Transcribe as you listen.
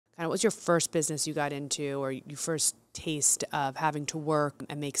Kind of, what was your first business you got into, or your first taste of having to work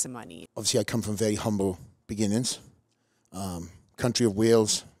and make some money? Obviously, I come from very humble beginnings. Country of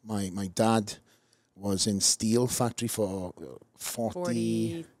Wales. My dad was in steel factory for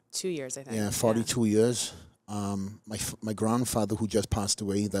 42 years, I think. Yeah, 42 years. My grandfather, who just passed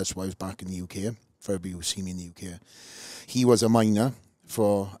away, that's why I was back in the UK, for everybody who's seen me in the UK, he was a miner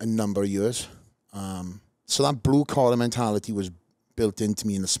for a number of years. So that blue-collar mentality was built into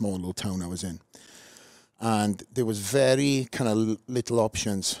me in the small little town I was in. And there was very kind of little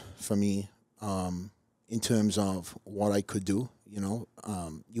options for me in terms of what I could do, you know.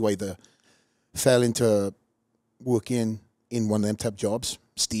 You either fell into working in one of them type jobs,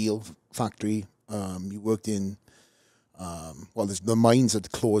 steel factory. You worked in, well, the mines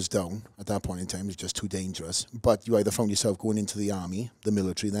had closed down at that point in time. It was just too dangerous. But you either found yourself going into the army, the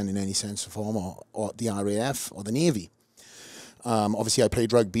military then in any sense of form, or the RAF or the Navy. Obviously, I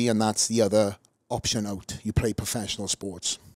played rugby, and that's the other option out. You play professional sports.